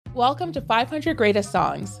Welcome to 500 Greatest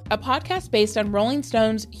Songs, a podcast based on Rolling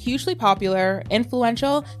Stone's hugely popular,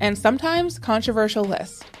 influential, and sometimes controversial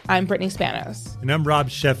list. I'm Brittany Spanos. And I'm Rob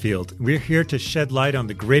Sheffield. We're here to shed light on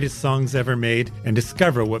the greatest songs ever made and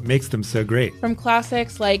discover what makes them so great. From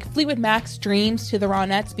classics like Fleetwood Mac's Dreams to the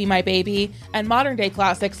Ronettes' Be My Baby, and modern-day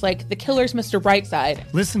classics like The Killers' Mr.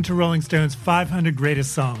 Brightside. Listen to Rolling Stone's 500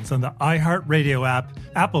 Greatest Songs on the iHeartRadio app,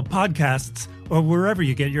 Apple Podcasts, or wherever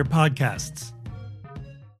you get your podcasts.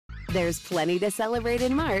 There's plenty to celebrate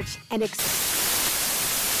in March and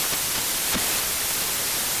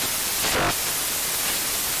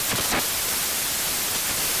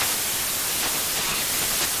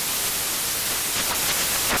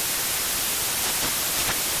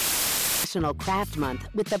National Craft Month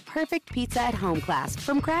with the perfect pizza at home class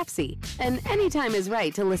from Craftsy. And anytime is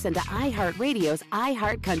right to listen to iHeartRadio's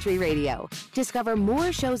iHeartCountry Radio. Discover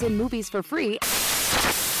more shows and movies for free.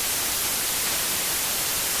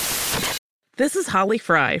 This is Holly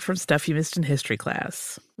Fry from Stuff You Missed in History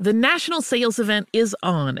Class. The national sales event is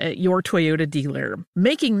on at your Toyota dealer,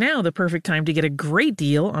 making now the perfect time to get a great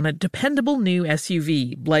deal on a dependable new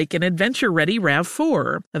SUV, like an adventure-ready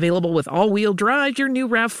RAV4. Available with all-wheel drive, your new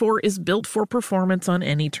RAV4 is built for performance on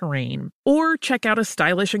any terrain. Or check out a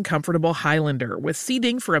stylish and comfortable Highlander with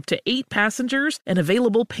seating for up to 8 passengers and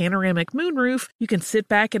available panoramic moonroof. You can sit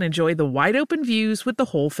back and enjoy the wide-open views with the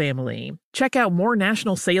whole family. Check out more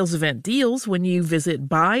national sales event deals when you visit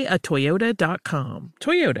buyatoyota.com.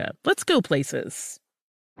 Toyota, let's go places.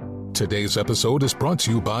 Today's episode is brought to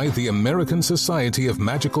you by the American Society of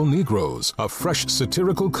Magical Negroes, a fresh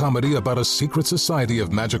satirical comedy about a secret society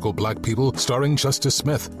of magical black people starring Justice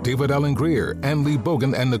Smith, David Alan Grier, Ann Lee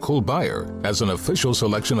Bogan, and Nicole Byer. As an official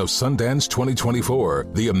selection of Sundance 2024,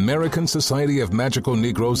 the American Society of Magical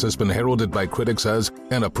Negroes has been heralded by critics as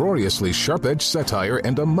an uproariously sharp-edged satire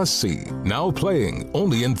and a must-see. Now playing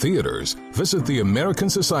only in theaters. Visit the American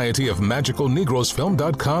Society of Magical Negroes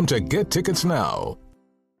Film.com to get tickets now.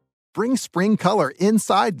 Bring spring color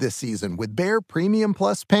inside this season with Behr Premium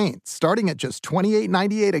Plus paint, starting at just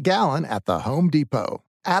 $28.98 a gallon at the Home Depot.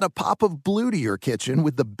 Add a pop of blue to your kitchen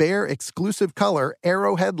with the Behr exclusive color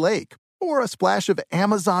Arrowhead Lake, or a splash of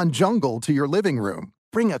Amazon Jungle to your living room.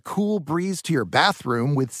 Bring a cool breeze to your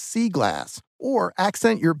bathroom with Sea Glass, or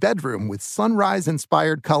accent your bedroom with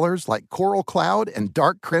sunrise-inspired colors like Coral Cloud and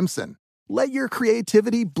Dark Crimson. Let your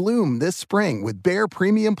creativity bloom this spring with Behr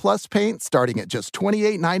Premium Plus paint starting at just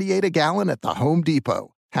 $28.98 a gallon at the Home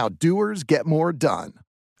Depot. How doers get more done.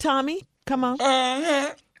 Tommy, come on.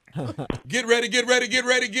 Get ready.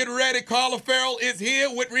 Carla Ferrell is here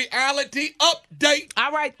with Reality Update.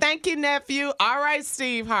 All right, thank you, nephew. All right,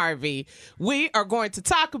 Steve Harvey. We are going to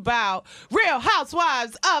talk about Real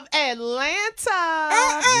Housewives of Atlanta.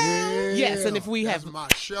 Yes, and if we That's have my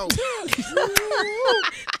show.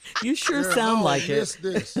 You sure sound like it.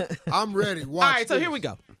 This. I'm ready. Watch. All right, so here we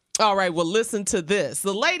go. All right, well, listen to this.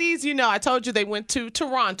 The ladies, I told you they went to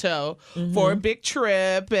Toronto for a big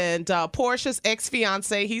trip, and Portia's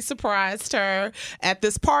ex-fiance, he surprised her at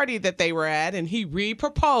this party that they were at, and he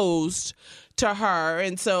re-proposed to her,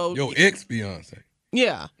 and so... Your ex-fiance.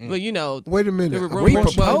 Yeah, but Wait a minute. They were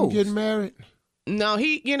rumors Getting married? No,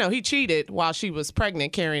 he cheated while she was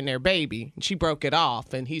pregnant carrying their baby. She broke it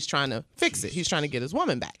off, and he's trying to fix it. He's trying to get his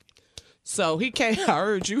woman back. So he came, I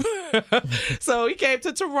heard you. So he came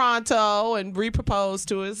to Toronto and re-proposed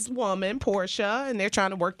to his woman, Portia, and they're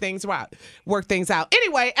trying to work things out.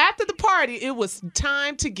 Anyway, after the party, it was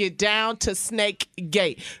time to get down to Snake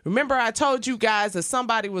Gate. Remember I told you guys that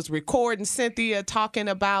somebody was recording Cynthia talking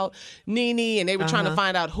about Nene, and they were trying to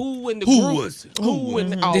find out who in the group. Was it?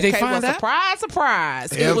 Did they find out?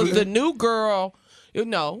 Surprise. It was the new girl.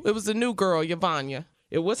 No, it was the new girl, Yvonnya.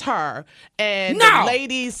 It was her. And the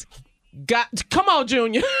ladies... come on,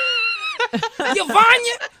 Junior.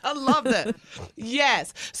 Yvonnya! I love that.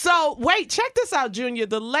 Yes. So, wait, check this out, Junior.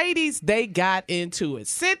 The ladies, they got into it.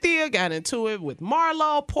 Cynthia got into it with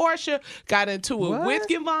Marlo. Portia got into it with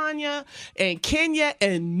Yvonnya. And Kenya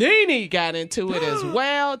and Nene got into it as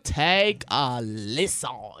well. Take a listen.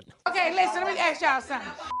 Okay, listen, let me ask y'all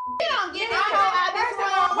something. You don't get this hoe out this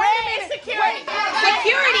room. Wait a minute, security.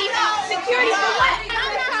 Security for what?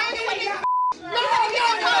 No,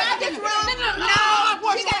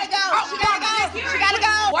 she gotta go. She gotta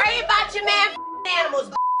go. Worry about your man animals.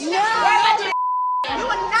 No. Worry about your you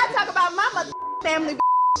would not talk about my mother family.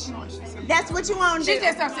 That's what you want to do. She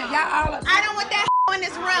just upset. Y'all all upset. I don't want that in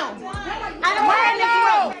this room. I don't want in this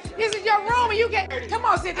room. This is your room and you get... Come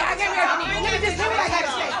on, Cynthia. I can't let me just hear what I got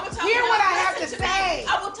to say. Hear what I have to say.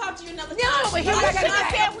 I will talk to you another time. No, but hear what I got to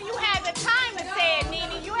say. said when you had the time to say it,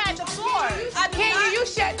 Nene. You had the floor. Kenya, you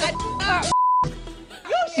shut the up. You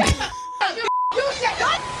shut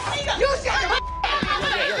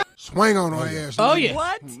swing on her ass. Oh, yeah.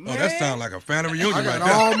 What? Oh, that sounds like a family reunion I got right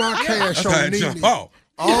there. all my cash on Nene.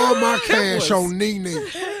 All my cash on Nene.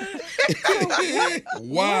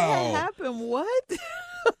 Wow. What happened? What?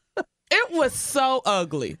 It was so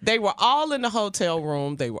ugly. They were all in the hotel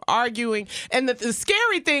room. They were arguing. And the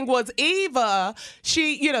scary thing was Eva,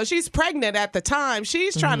 she's pregnant at the time.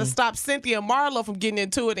 She's trying to stop Cynthia and Marlo from getting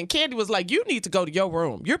into it. And Candy was like, you need to go to your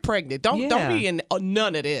room. You're pregnant. Don't be in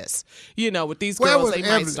none of this. With these girls, they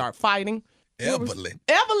might start fighting. Evelyn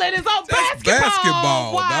is on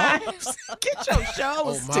basketball. Wives. Get your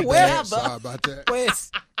shows my together. bad. Sorry about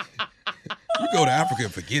that. You go to Africa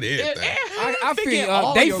and forget everything. I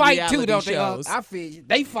feel they fight too, don't they? I feel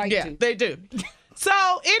they fight too. They do. So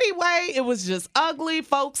anyway, it was just ugly.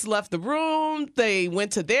 Folks left the room. They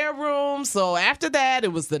went to their room. So after that,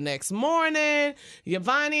 it was the next morning.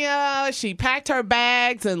 Yvonnia, she packed her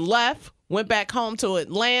bags and left. Went back home to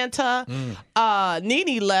Atlanta.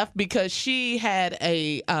 Nene left because she had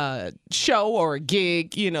a show or a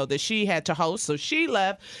gig, that she had to host. So she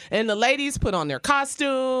left. And the ladies put on their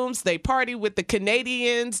costumes. They partied with the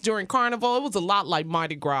Canadians during Carnival. It was a lot like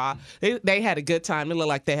Mardi Gras. They had a good time. It looked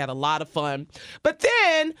like they had a lot of fun. But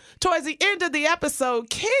then, towards the end of the episode,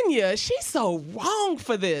 Kenya, she's so wrong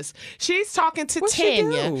for this. She's talking to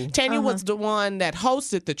Tanya. Tanya was the one that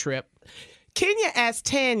hosted the trip. Kenya asked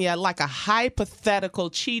Tanya like a hypothetical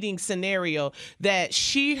cheating scenario that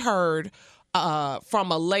she heard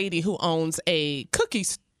from a lady who owns a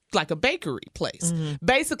like a bakery place.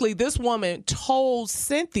 Basically, this woman told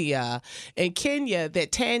Cynthia and Kenya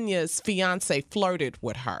that Tanya's fiance flirted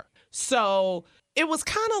with her. So it was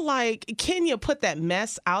kind of like Kenya put that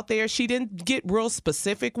mess out there. She didn't get real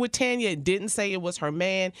specific with Tanya. It didn't say it was her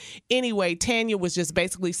man. Anyway, Tanya was just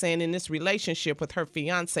basically saying in this relationship with her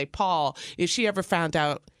fiance, Paul, if she ever found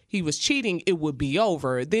out he was cheating, it would be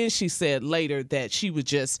over. Then she said later that she would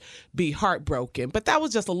just be heartbroken. But that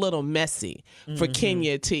was just a little messy for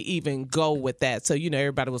Kenya to even go with that. So,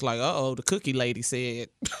 everybody was like, uh-oh, the cookie lady said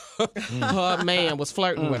her man was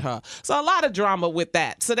flirting with her. So a lot of drama with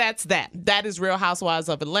that. So that's that. That is Real Housewives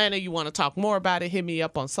of Atlanta. You want to talk more about it, hit me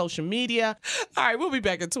up on social media. All right, we'll be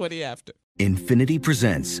back at 20 after. Infiniti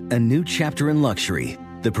presents a new chapter in luxury,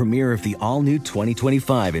 the premiere of the all-new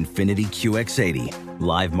 2025 Infiniti QX80,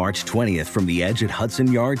 live March 20th from the Edge at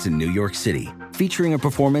Hudson Yards in New York City, featuring a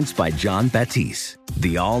performance by John Batiste.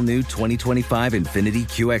 The all-new 2025 Infiniti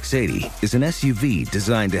QX80 is an SUV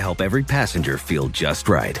designed to help every passenger feel just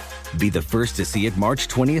right. Be the first to see it March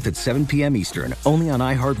 20th at 7 p.m. Eastern, only on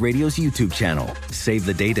iHeartRadio's YouTube channel. Save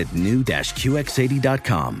the date at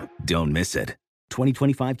new-QX80.com. Don't miss it.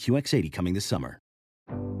 2025 QX80 coming this summer.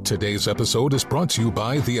 Today's episode is brought to you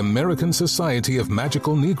by the American Society of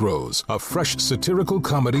Magical Negroes, a fresh satirical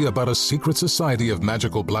comedy about a secret society of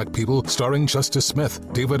magical black people starring Justice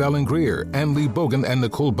Smith, David Alan Grier, Ann Lee Bogan, and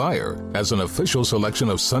Nicole Byer. As an official selection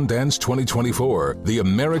of Sundance 2024, the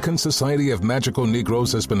American Society of Magical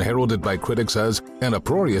Negroes has been heralded by critics as an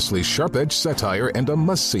uproariously sharp-edged satire and a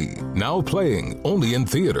must-see. Now playing only in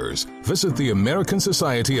theaters. Visit the American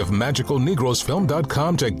Society of Magical Negroes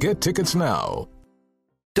Film.com to get tickets now.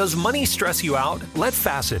 Does money stress you out? Let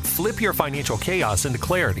Facet flip your financial chaos into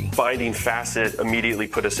clarity. Finding Facet immediately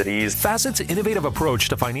put us at ease. Facet's innovative approach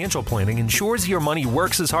to financial planning ensures your money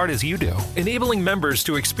works as hard as you do, enabling members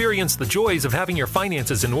to experience the joys of having your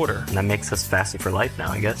finances in order. And that makes us Facet for life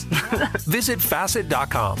now, I guess. Visit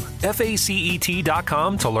Facet.com,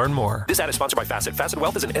 FACET.com to learn more. This ad is sponsored by Facet. Facet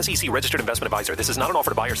Wealth is an SEC registered investment advisor. This is not an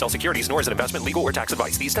offer to buy or sell securities, nor is it investment, legal, or tax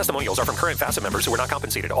advice. These testimonials are from current Facet members who are not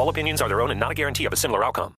compensated. All opinions are their own and not a guarantee of a similar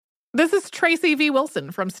outcome. This is Tracy V.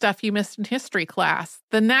 Wilson from Stuff You Missed in History class.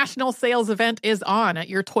 The national sales event is on at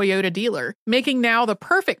your Toyota dealer, making now the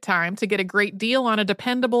perfect time to get a great deal on a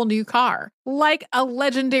dependable new car. Like a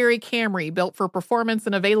legendary Camry built for performance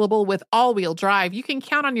and available with all-wheel drive, you can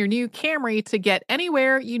count on your new Camry to get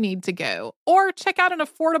anywhere you need to go. Or check out an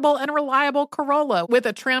affordable and reliable Corolla with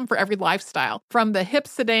a trim for every lifestyle. From the hip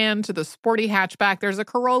sedan to the sporty hatchback, there's a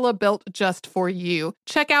Corolla built just for you.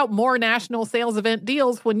 Check out more national sales event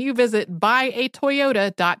deals when you visit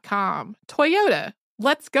buyatoyota.com. Toyota,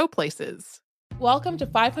 let's go places. Welcome to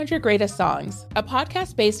 500 Greatest Songs, a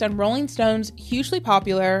podcast based on Rolling Stone's hugely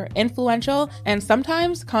popular, influential, and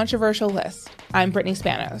sometimes controversial list. I'm Brittany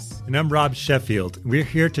Spanos. And I'm Rob Sheffield. We're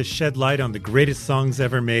here to shed light on the greatest songs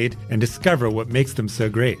ever made and discover what makes them so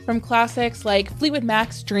great. From classics like Fleetwood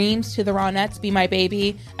Mac's Dreams to the Ronettes' Be My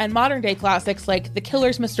Baby, and modern-day classics like The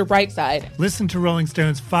Killer's Mr. Brightside. Listen to Rolling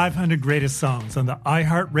Stone's 500 Greatest Songs on the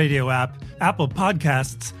iHeartRadio app, Apple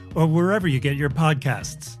Podcasts, or wherever you get your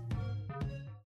podcasts.